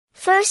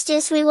First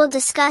is we will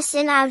discuss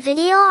in our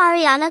video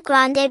Ariana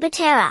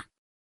Grande-Butera.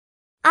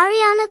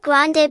 Ariana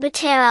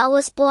Grande-Butera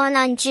was born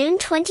on June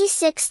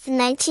 26,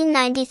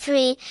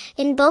 1993,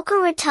 in Boca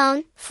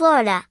Raton,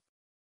 Florida.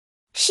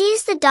 She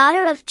is the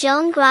daughter of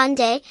Joan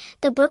Grande,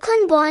 the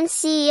Brooklyn-born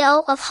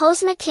CEO of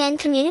Hose McCann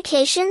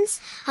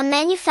Communications, a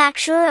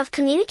manufacturer of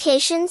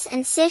communications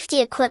and safety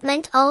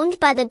equipment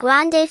owned by the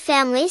Grande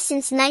family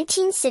since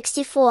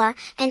 1964,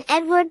 and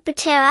Edward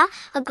Butera,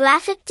 a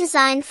graphic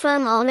design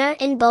firm owner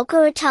in Boca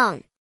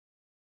Raton.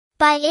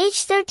 By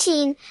age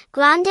 13,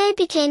 Grande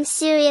became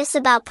serious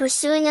about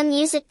pursuing a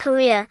music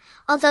career,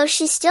 although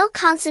she still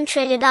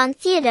concentrated on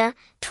theater.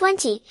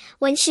 20.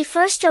 When she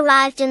first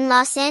arrived in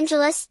Los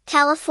Angeles,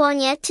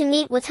 California to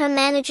meet with her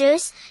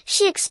managers,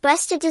 she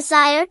expressed a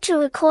desire to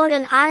record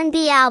an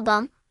R&B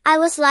album. I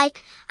was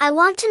like, I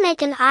want to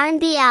make an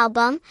R&B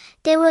album.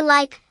 They were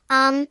like,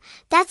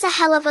 that's a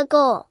hell of a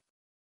goal.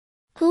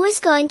 Who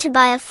is going to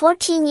buy a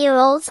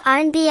 14-year-old's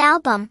R&B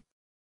album?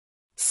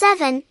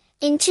 7.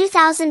 In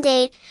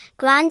 2008,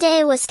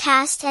 Grande was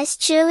cast as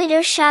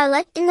cheerleader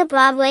Charlotte in the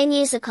Broadway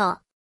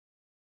musical.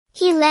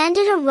 He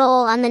landed a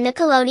role on the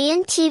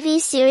Nickelodeon TV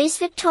series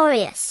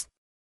Victorious.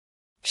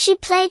 She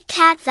played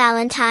Kat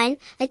Valentine,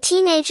 a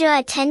teenager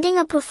attending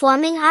a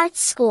performing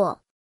arts school.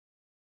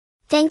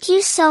 Thank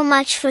you so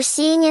much for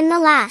seeing in the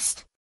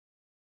last.